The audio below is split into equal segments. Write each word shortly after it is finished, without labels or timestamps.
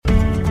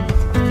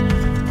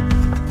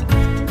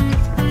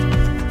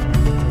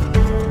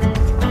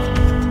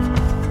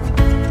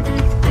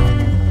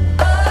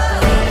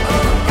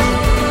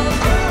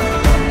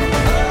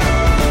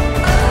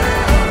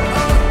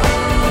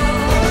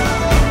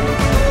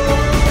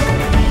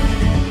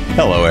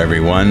Hello,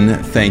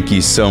 everyone. Thank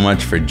you so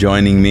much for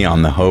joining me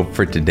on the Hope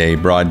for Today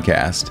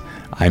broadcast.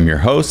 I'm your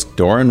host,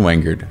 Doran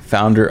Wengard,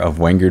 founder of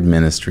Wengard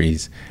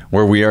Ministries,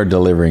 where we are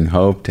delivering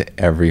hope to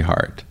every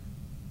heart.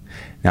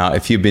 Now,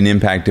 if you've been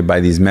impacted by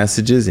these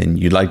messages and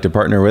you'd like to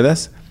partner with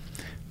us,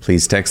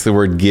 please text the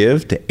word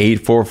GIVE to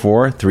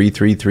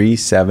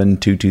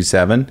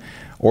 844-333-7227,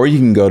 or you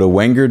can go to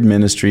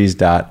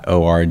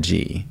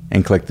wengardministries.org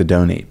and click the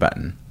donate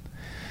button.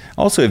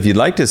 Also, if you'd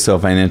like to sow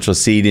financial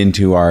seed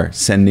into our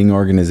sending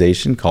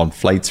organization called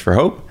Flights for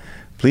Hope,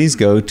 please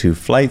go to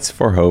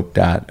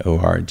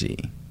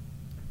flightsforhope.org.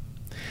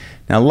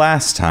 Now,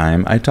 last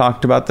time I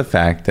talked about the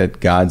fact that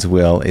God's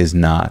will is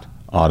not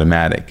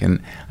automatic.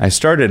 And I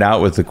started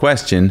out with the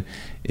question,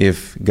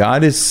 if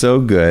God is so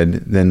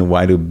good, then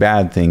why do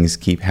bad things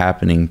keep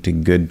happening to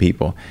good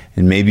people?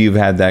 And maybe you've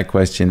had that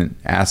question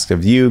asked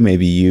of you.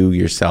 Maybe you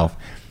yourself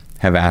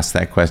have asked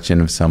that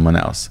question of someone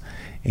else.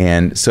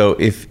 And so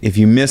if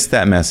you missed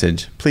that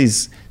message,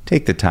 please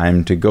take the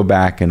time to go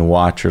back and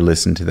watch or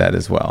listen to that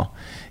as well.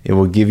 It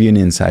will give you an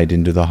insight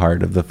into the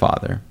heart of the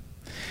Father.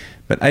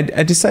 But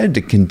I decided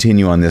to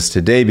continue on this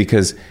today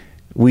because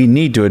we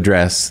need to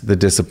address the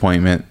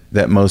disappointment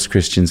that most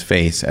Christians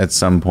face at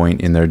some point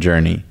in their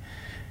journey.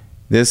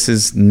 This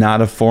is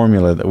not a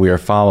formula that we are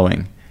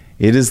following.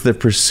 It is the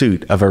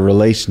pursuit of a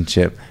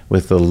relationship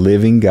with the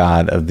living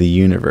God of the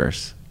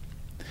universe.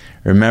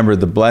 Remember,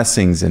 the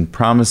blessings and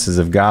promises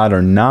of God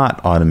are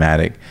not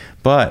automatic,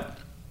 but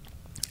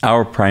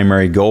our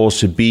primary goal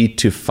should be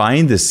to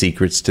find the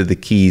secrets to the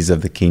keys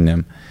of the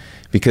kingdom,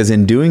 because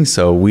in doing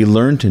so, we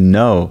learn to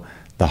know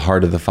the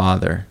heart of the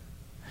Father.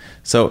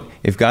 So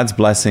if God's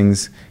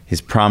blessings, His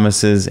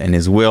promises, and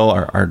His will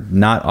are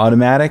not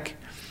automatic,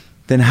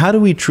 then how do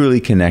we truly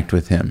connect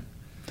with Him?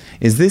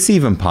 Is this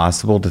even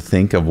possible to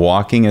think of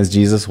walking as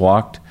Jesus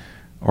walked,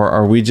 or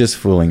are we just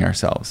fooling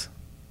ourselves?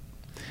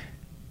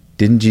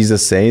 Didn't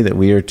Jesus say that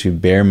we are to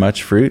bear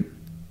much fruit?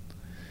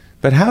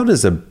 But how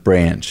does a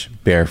branch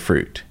bear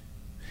fruit?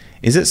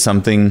 Is it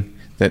something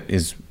that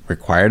is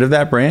required of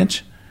that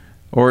branch?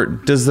 Or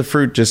does the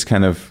fruit just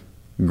kind of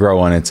grow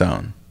on its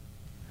own?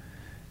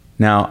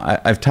 Now,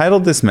 I've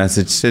titled this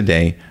message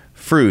today,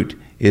 Fruit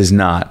is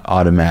Not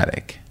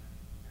Automatic.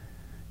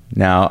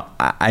 Now,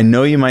 I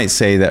know you might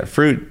say that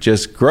fruit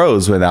just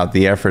grows without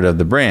the effort of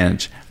the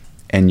branch,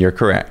 and you're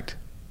correct.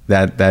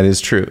 That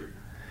is true.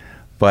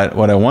 But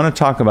what I want to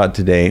talk about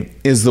today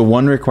is the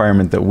one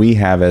requirement that we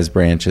have as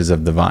branches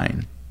of the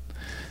vine.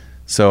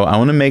 So I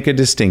want to make a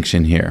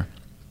distinction here.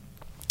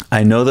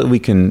 I know that we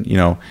can,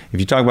 if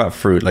you talk about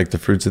fruit, like the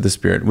fruits of the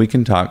Spirit, we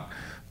can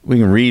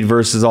read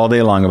verses all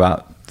day long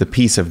about the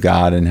peace of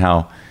God and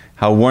how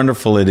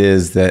wonderful it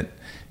is that,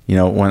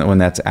 when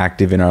that's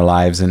active in our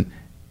lives. And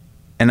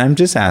I'm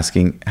just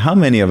asking, how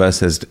many of us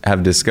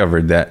have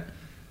discovered that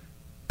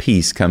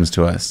peace comes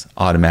to us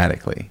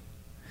automatically?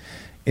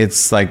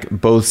 It's like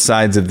both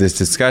sides of this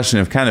discussion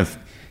have kind of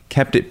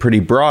kept it pretty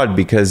broad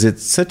because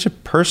it's such a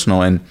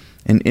personal and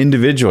an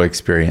individual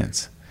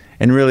experience.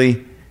 And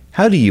really,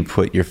 how do you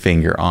put your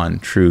finger on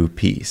true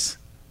peace?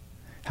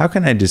 How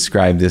can I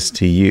describe this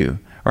to you?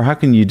 Or how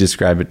can you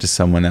describe it to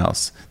someone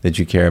else that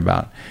you care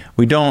about?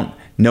 We don't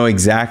know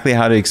exactly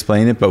how to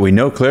explain it, but we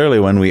know clearly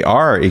when we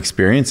are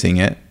experiencing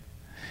it.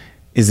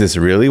 Is this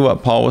really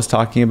what Paul was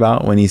talking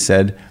about when he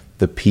said,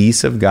 the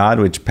peace of God,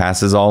 which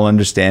passes all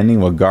understanding,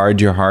 will guard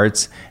your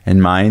hearts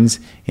and minds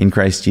in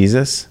Christ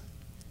Jesus?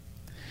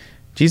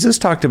 Jesus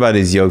talked about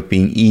His yoke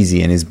being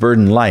easy and His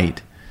burden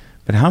light,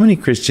 but how many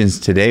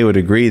Christians today would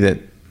agree that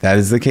that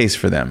is the case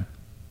for them?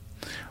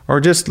 Or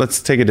just,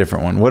 let's take a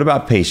different one. What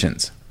about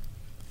patience?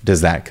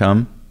 Does that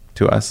come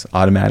to us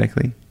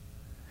automatically?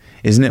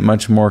 Isn't it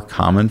much more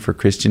common for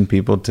Christian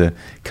people to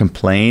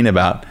complain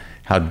about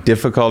how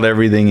difficult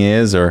everything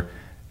is, or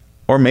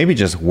maybe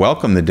just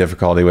welcome the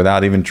difficulty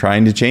without even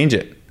trying to change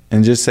it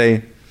and just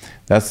say,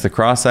 that's the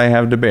cross I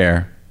have to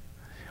bear.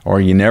 Or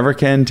you never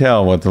can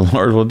tell what the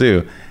Lord will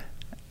do.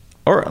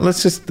 Or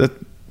let's just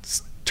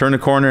turn a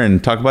corner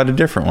and talk about a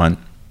different one.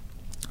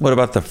 What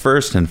about the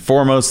first and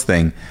foremost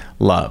thing?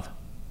 Love.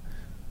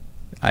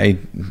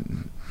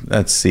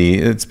 Let's see,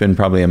 it's been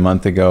probably a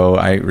month ago.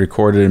 I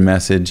recorded a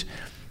message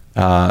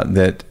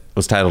that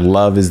was titled,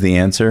 Love is the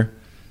Answer.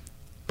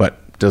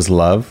 But does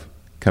love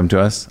come to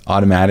us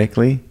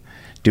automatically?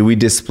 Do we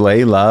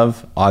display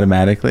love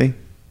automatically?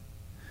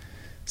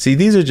 See,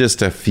 these are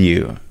just a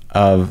few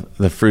of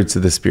the fruits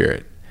of the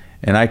Spirit,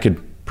 and I could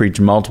preach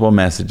multiple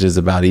messages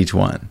about each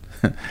one.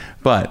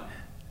 But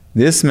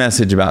this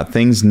message about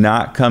things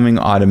not coming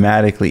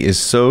automatically is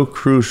so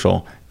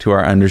crucial to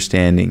our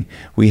understanding.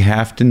 We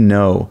have to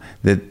know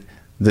that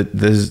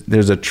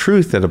there's a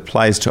truth that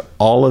applies to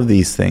all of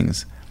these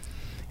things.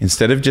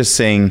 Instead of just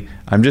saying,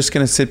 I'm just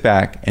going to sit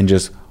back and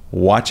just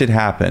watch it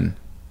happen.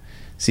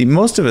 See,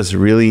 most of us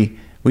really,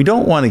 we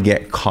don't want to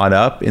get caught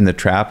up in the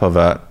trap of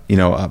a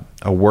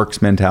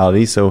works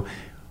mentality. So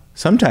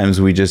sometimes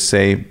we just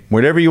say,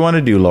 whatever you want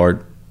to do,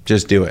 Lord,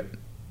 just do it.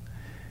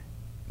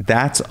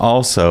 That's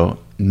also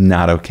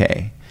not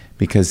okay,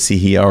 because see,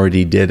 He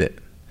already did it.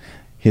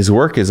 His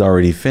work is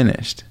already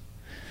finished.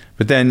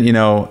 But then,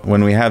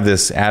 when we have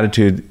this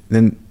attitude,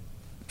 then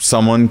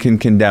someone can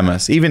condemn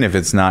us, even if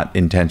it's not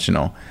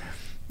intentional.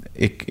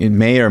 It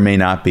may or may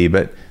not be,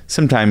 but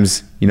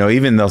sometimes,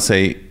 even they'll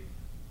say,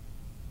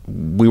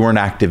 we weren't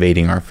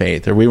activating our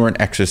faith, or we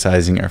weren't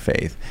exercising our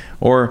faith,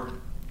 or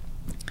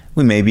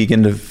we may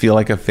begin to feel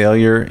like a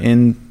failure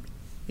in,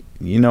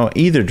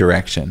 either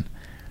direction.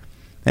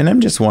 And I'm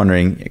just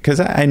wondering,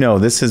 because I know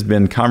this has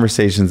been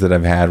conversations that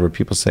I've had where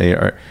people say,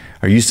 are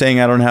you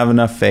saying I don't have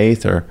enough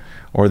faith?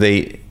 Or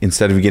they,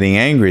 instead of getting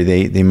angry,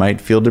 they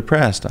might feel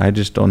depressed. I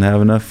just don't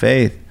have enough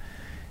faith.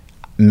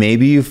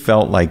 Maybe you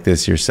felt like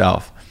this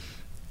yourself.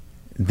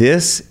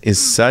 This is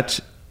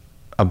such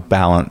a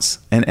balance.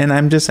 And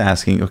I'm just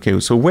asking, okay,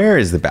 so where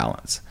is the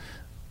balance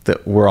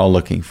that we're all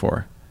looking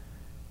for?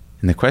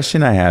 And the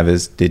question I have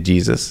is, did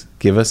Jesus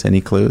give us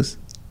any clues?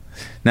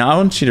 Now, I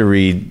want you to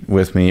read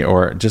with me,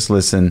 or just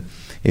listen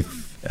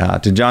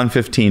to John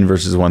 15,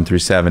 verses 1 through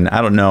 7.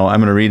 I don't know. I'm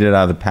going to read it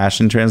out of the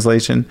Passion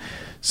Translation.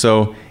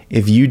 So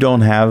if you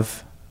don't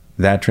have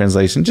that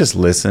translation, just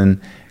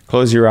listen.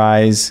 Close your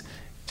eyes.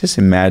 Just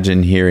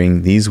imagine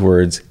hearing these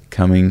words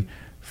coming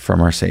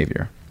from our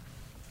Savior.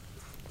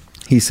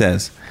 He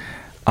says,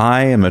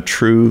 I am a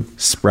true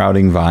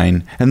sprouting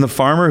vine, and the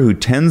farmer who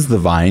tends the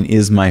vine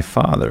is my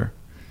Father.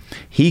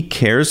 He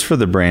cares for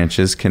the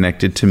branches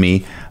connected to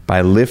me by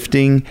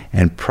lifting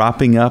and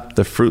propping up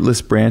the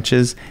fruitless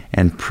branches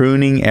and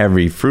pruning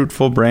every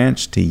fruitful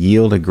branch to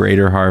yield a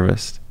greater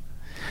harvest.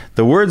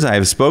 The words I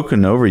have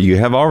spoken over you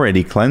have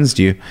already cleansed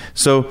you,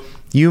 so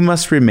you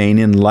must remain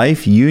in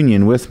life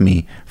union with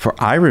me, for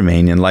I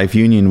remain in life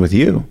union with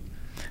you.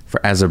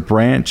 For as a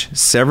branch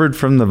severed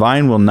from the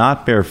vine will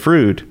not bear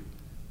fruit,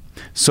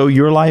 so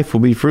your life will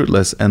be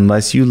fruitless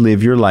unless you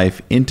live your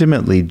life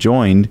intimately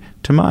joined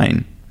to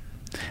mine.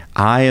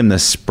 I am the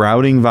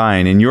sprouting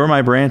vine, and you're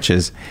my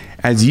branches.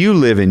 As you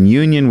live in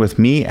union with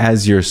me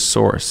as your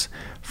source,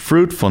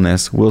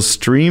 fruitfulness will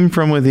stream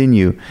from within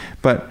you.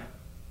 But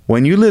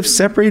when you live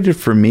separated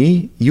from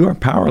me, you are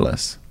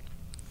powerless.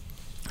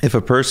 If a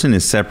person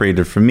is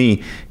separated from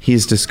me, he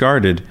is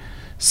discarded.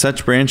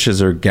 Such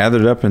branches are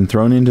gathered up and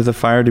thrown into the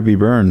fire to be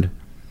burned.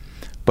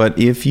 But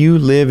if you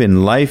live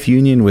in life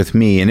union with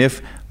me, and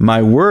if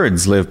my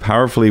words live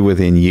powerfully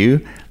within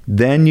you,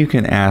 then you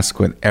can ask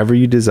whatever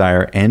you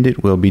desire, and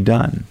it will be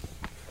done.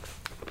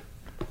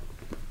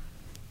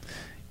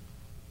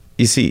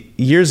 You see,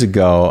 years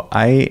ago,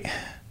 I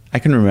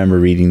can remember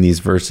reading these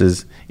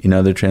verses in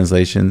other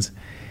translations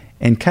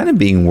and kind of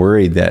being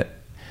worried that,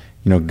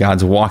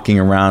 God's walking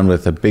around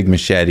with a big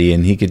machete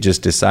and he could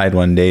just decide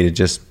one day to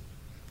just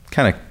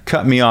kind of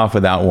cut me off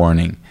without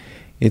warning.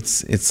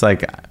 It's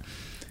like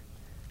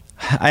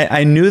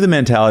I knew the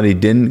mentality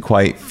didn't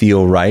quite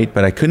feel right,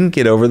 but I couldn't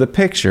get over the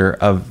picture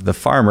of the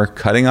farmer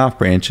cutting off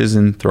branches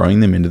and throwing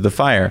them into the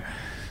fire.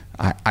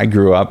 I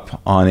grew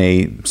up on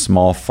a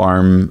small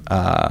farm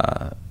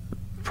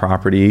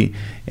property,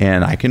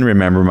 and I can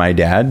remember my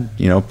dad,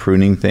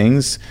 pruning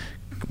things,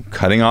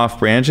 cutting off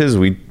branches.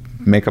 We'd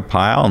make a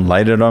pile and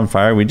light it on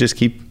fire. We'd just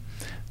keep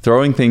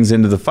throwing things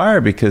into the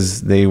fire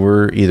because they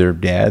were either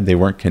dead, they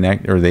weren't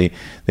connected, or they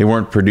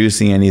weren't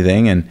producing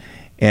anything,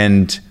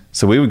 and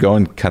so we would go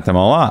and cut them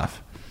all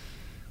off.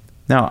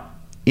 Now,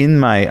 in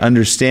my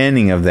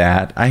understanding of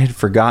that, I had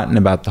forgotten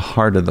about the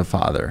heart of the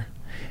Father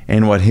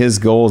and what his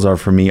goals are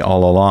for me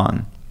all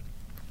along.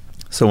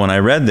 So when I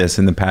read this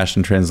in the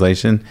Passion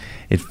Translation,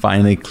 it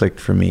finally clicked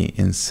for me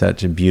in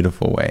such a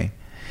beautiful way.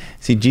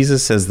 See,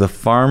 Jesus says, the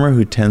farmer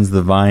who tends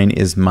the vine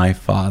is my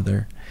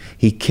Father.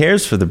 He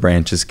cares for the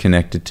branches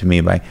connected to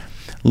me by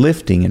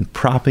lifting and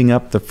propping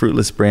up the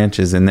fruitless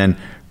branches and then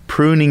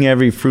pruning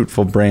every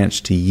fruitful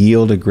branch to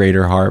yield a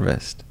greater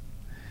harvest.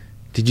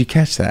 Did you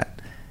catch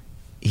that?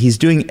 He's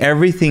doing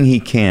everything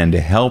he can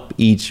to help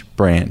each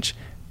branch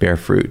bear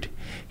fruit.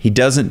 He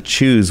doesn't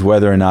choose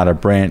whether or not a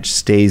branch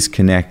stays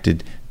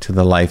connected to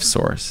the life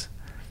source.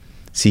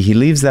 See, he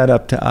leaves that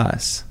up to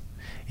us.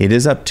 It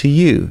is up to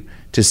you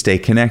to stay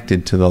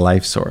connected to the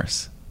life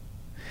source.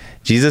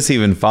 Jesus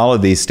even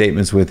followed these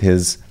statements with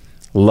his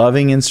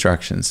loving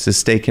instructions to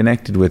stay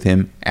connected with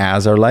him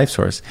as our life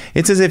source.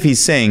 It's as if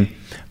he's saying,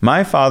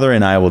 my Father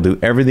and I will do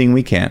everything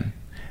we can,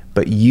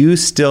 but you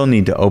still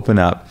need to open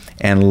up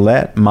and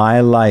let my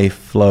life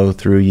flow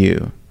through you.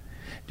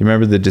 Do you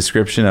remember the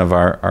description of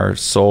our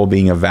soul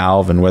being a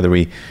valve, and whether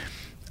we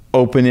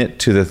open it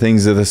to the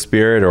things of the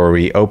Spirit or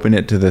we open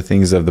it to the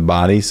things of the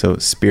body? So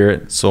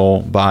spirit,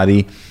 soul,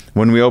 body.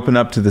 When we open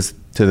up to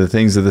the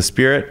things of the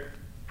Spirit,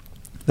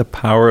 the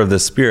power of the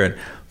Spirit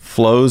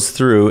flows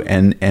through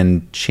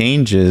and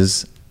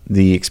changes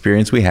the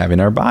experience we have in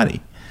our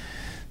body.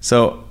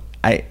 So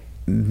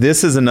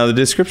this is another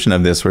description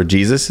of this, where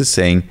Jesus is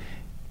saying,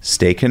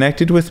 stay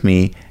connected with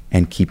me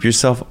and keep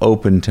yourself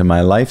open to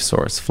my life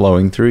source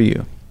flowing through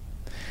you.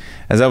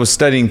 As I was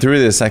studying through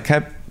this, I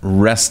kept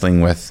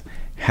wrestling with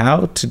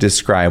how to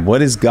describe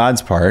what is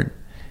God's part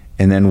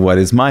and then what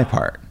is my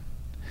part.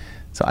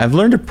 So I've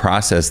learned to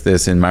process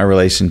this in my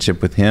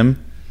relationship with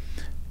him.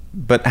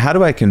 But how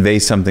do I convey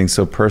something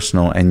so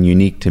personal and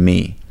unique to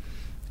me?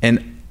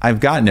 And I've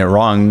gotten it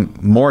wrong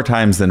more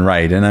times than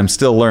right, and I'm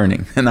still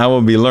learning, and I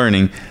will be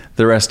learning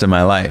the rest of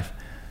my life.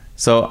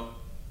 So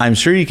I'm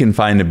sure you can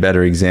find a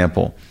better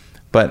example,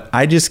 but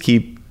I just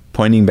keep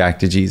pointing back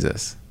to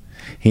Jesus.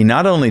 He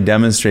not only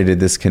demonstrated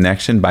this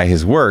connection by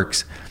his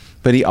works,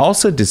 but he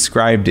also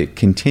described it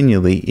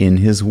continually in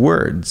his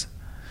words.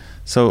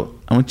 So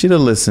I want you to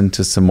listen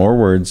to some more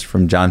words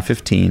from John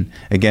 15.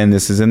 Again,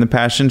 this is in the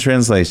Passion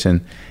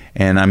Translation,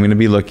 and I'm going to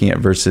be looking at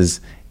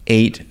verses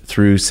 8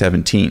 through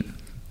 17.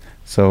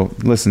 So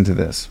listen to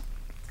this.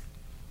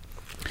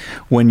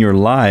 When your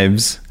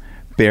lives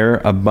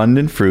bear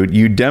abundant fruit,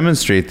 you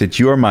demonstrate that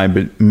you are my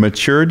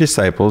mature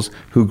disciples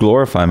who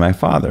glorify my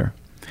Father.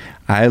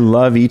 I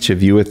love each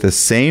of you with the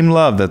same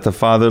love that the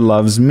Father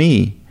loves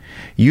me.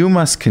 You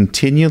must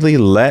continually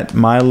let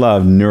my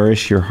love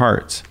nourish your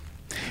hearts.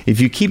 If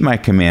you keep my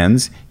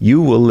commands,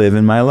 you will live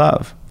in my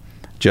love,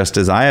 just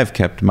as I have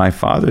kept my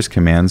Father's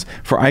commands,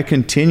 for I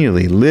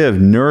continually live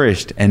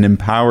nourished and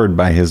empowered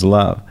by his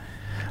love.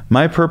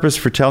 My purpose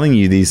for telling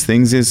you these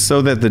things is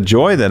so that the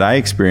joy that I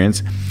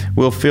experience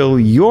will fill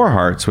your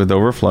hearts with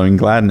overflowing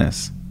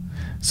gladness.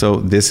 So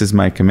this is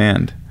my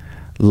command: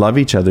 love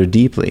each other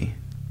deeply,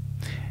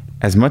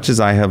 as much as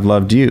I have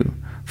loved you.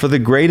 For the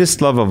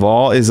greatest love of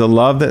all is a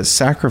love that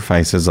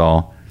sacrifices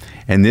all.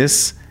 And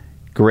this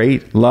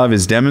great love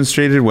is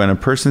demonstrated when a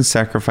person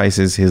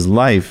sacrifices his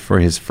life for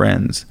his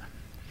friends.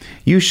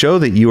 You show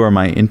that you are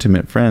my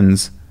intimate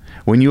friends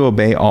when you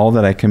obey all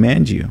that I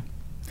command you.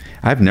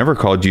 I've never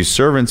called you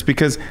servants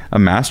because a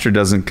master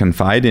doesn't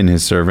confide in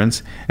his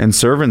servants, and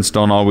servants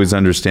don't always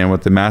understand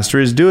what the master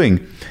is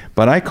doing.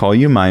 But I call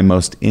you my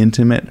most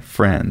intimate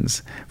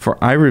friends,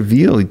 for I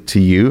reveal to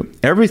you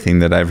everything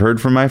that I've heard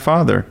from my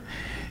Father.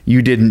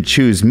 You didn't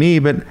choose me,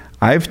 but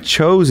I've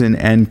chosen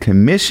and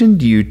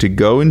commissioned you to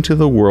go into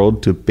the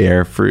world to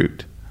bear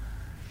fruit.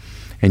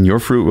 And your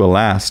fruit will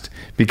last,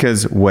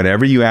 because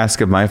whatever you ask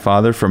of my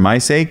Father for my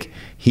sake,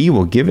 he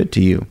will give it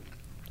to you.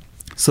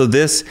 So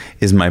this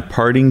is my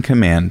parting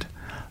command: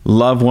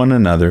 love one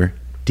another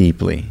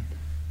deeply.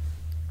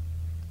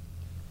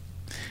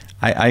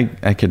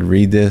 I could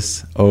read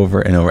this over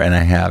and over, and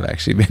I have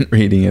actually been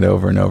reading it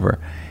over and over.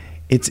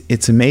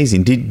 It's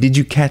amazing. Did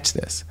you catch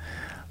this?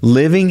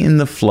 Living in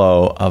the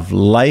flow of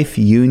life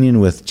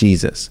union with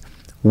Jesus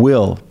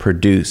will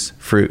produce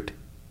fruit.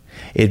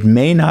 It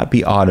may not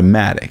be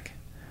automatic,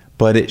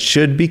 but it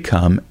should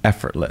become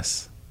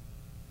effortless.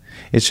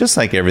 It's just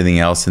like everything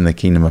else in the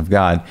kingdom of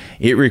God.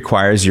 It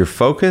requires your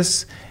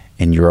focus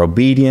and your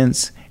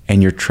obedience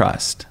and your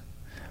trust,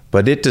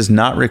 but it does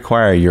not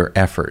require your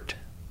effort.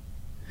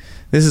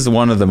 This is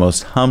one of the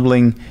most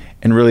humbling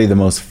and really the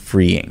most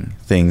freeing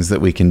things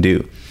that we can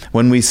do.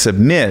 When we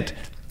submit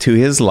to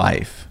his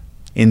life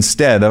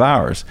instead of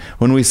ours.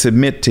 When we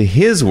submit to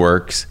his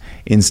works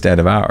instead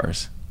of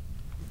ours.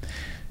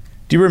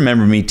 Do you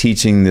remember me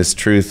teaching this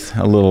truth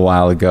a little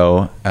while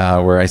ago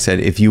where I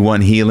said, if you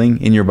want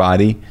healing in your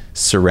body,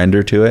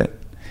 surrender to it.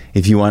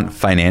 If you want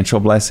financial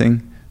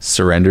blessing,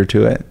 surrender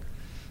to it.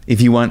 If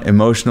you want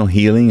emotional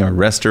healing or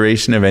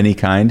restoration of any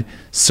kind,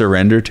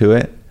 surrender to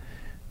it.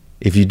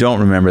 If you don't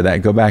remember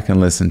that, go back and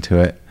listen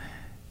to it.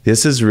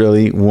 This is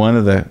really one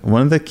of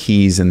the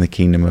keys in the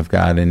kingdom of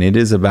God, and it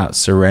is about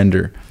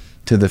surrender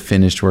to the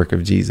finished work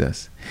of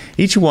Jesus.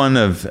 Each one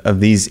of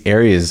these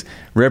areas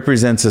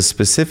represents a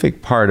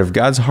specific part of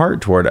God's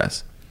heart toward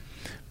us.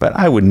 But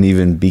I wouldn't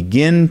even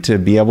begin to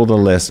be able to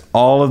list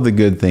all of the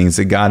good things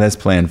that God has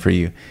planned for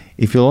you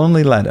if you'll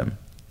only let him.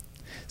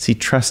 See,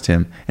 trust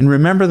him. And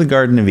remember the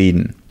Garden of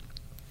Eden.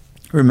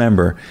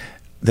 Remember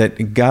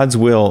that God's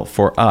will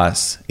for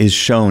us is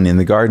shown in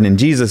the garden. And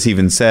Jesus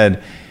even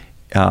said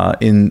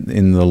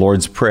in the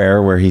Lord's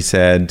Prayer, where he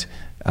said,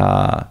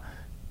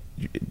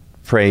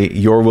 pray,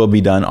 your will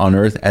be done on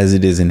earth as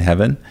it is in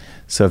heaven.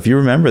 So if you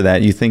remember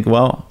that, you think,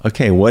 well,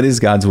 okay, what is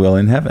God's will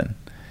in heaven?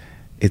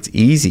 It's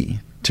easy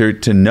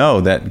to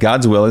know that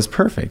God's will is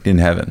perfect in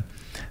heaven.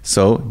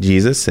 So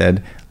Jesus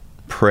said,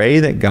 pray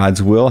that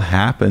God's will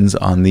happens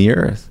on the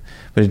earth.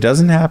 But it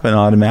doesn't happen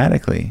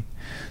automatically.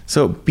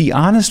 So be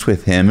honest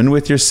with him and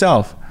with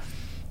yourself.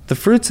 The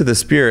fruits of the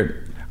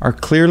Spirit are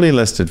clearly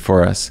listed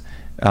for us,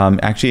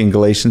 actually in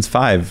Galatians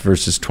 5,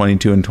 verses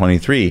 22 and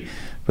 23.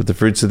 But the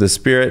fruits of the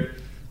Spirit...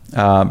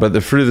 but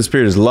the fruit of the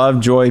Spirit is love,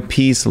 joy,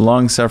 peace,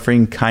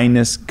 long-suffering,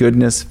 kindness,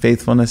 goodness,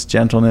 faithfulness,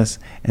 gentleness,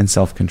 and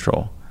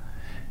self-control.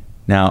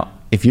 Now,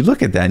 if you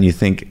look at that and you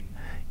think,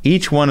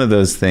 each one of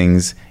those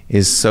things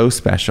is so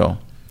special.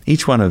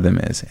 Each one of them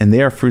is. And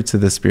they are fruits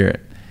of the Spirit.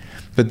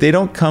 But they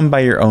don't come by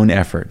your own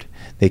effort.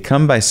 They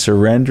come by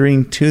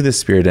surrendering to the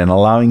Spirit and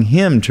allowing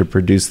him to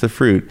produce the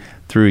fruit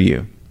through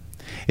you.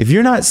 If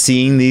you're not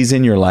seeing these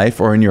in your life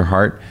or in your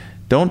heart,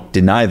 don't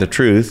deny the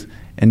truth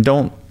and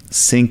don't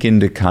sink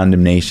into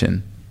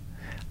condemnation.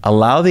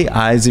 Allow the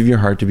eyes of your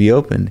heart to be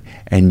opened,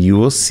 and you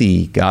will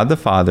see God the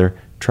Father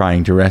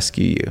trying to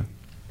rescue you.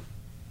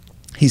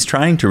 He's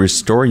trying to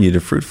restore you to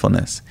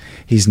fruitfulness.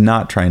 He's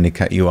not trying to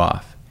cut you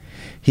off.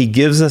 He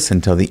gives us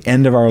until the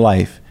end of our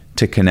life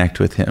to connect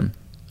with him.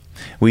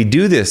 We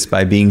do this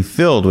by being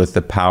filled with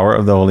the power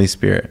of the Holy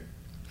Spirit.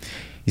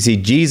 You see,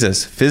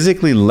 Jesus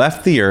physically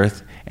left the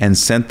earth and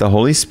sent the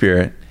Holy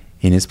Spirit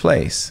in his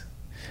place.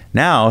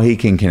 Now he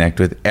can connect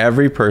with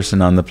every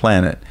person on the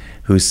planet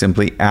who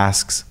simply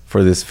asks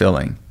for this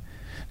filling.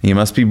 You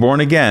must be born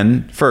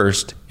again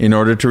first in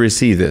order to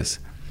receive this.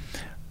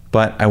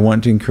 But I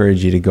want to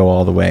encourage you to go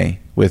all the way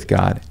with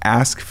God.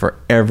 Ask for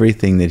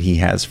everything that he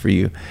has for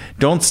you.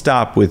 Don't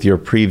stop with your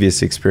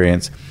previous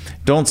experience.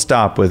 Don't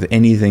stop with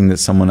anything that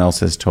someone else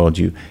has told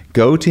you.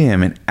 Go to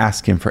him and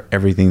ask him for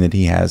everything that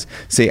he has.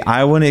 Say,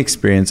 I want to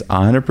experience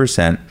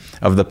 100%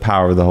 of the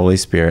power of the Holy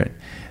Spirit.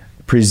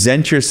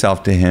 Present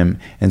yourself to him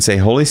and say,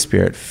 Holy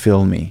Spirit,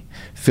 fill me.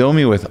 Fill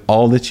me with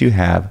all that you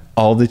have,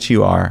 all that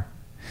you are.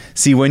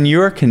 See, when you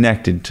are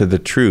connected to the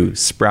true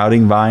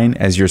sprouting vine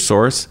as your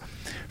source,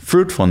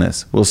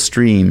 fruitfulness will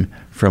stream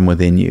from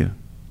within you.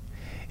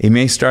 It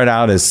may start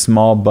out as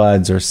small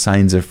buds or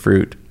signs of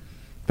fruit,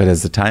 but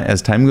as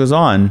time goes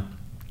on,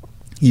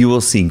 you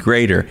will see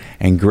greater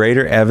and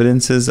greater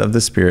evidences of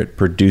the Spirit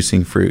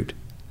producing fruit.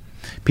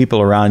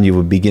 People around you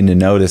will begin to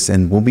notice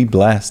and will be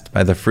blessed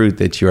by the fruit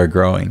that you are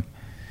growing.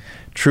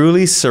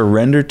 Truly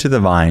surrender to the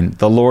vine,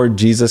 the Lord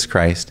Jesus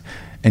Christ,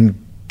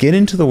 and get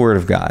into the Word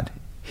of God,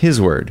 his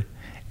Word,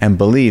 and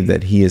believe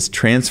that he is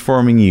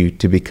transforming you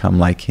to become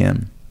like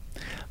him.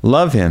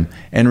 Love him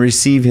and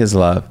receive his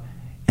love,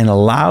 and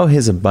allow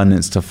his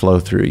abundance to flow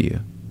through you.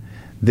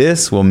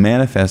 This will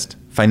manifest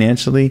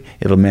financially.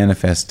 It'll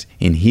manifest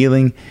in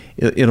healing.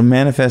 It'll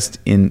manifest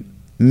in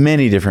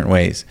many different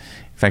ways.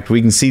 In fact,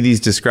 we can see these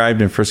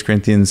described in 1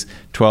 Corinthians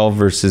 12,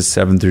 verses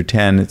 7 through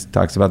 10. It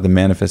talks about the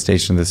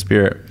manifestation of the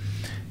Spirit.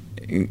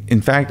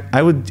 In fact,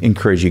 I would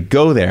encourage you,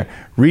 go there,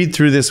 read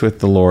through this with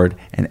the Lord,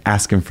 and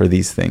ask him for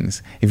these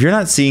things. If you're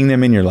not seeing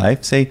them in your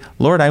life, say,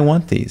 Lord, I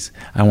want these.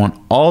 I want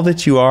all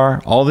that you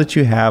are, all that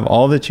you have,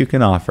 all that you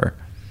can offer.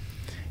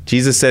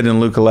 Jesus said in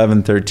Luke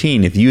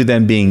 11:13, if you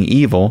then being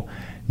evil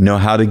know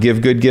how to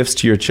give good gifts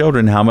to your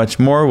children, how much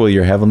more will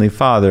your heavenly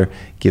Father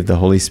give the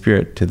Holy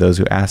Spirit to those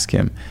who ask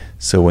him?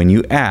 So when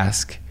you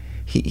ask,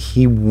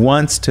 he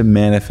wants to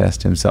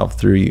manifest himself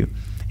through you.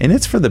 And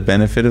it's for the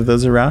benefit of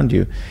those around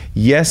you.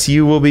 Yes,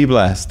 you will be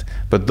blessed,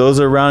 but those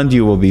around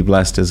you will be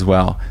blessed as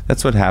well.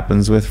 That's what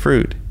happens with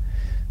fruit.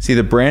 See,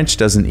 the branch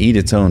doesn't eat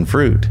its own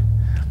fruit.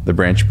 The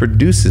branch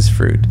produces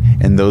fruit,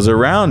 and those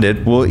around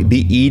it will be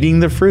eating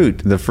the fruit.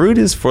 The fruit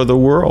is for the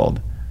world.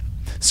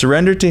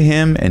 Surrender to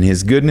him, and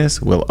his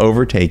goodness will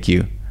overtake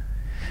you.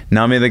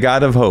 Now may the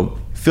God of hope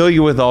fill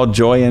you with all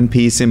joy and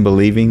peace in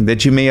believing,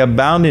 that you may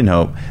abound in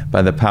hope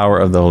by the power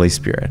of the Holy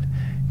Spirit.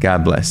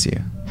 God bless you.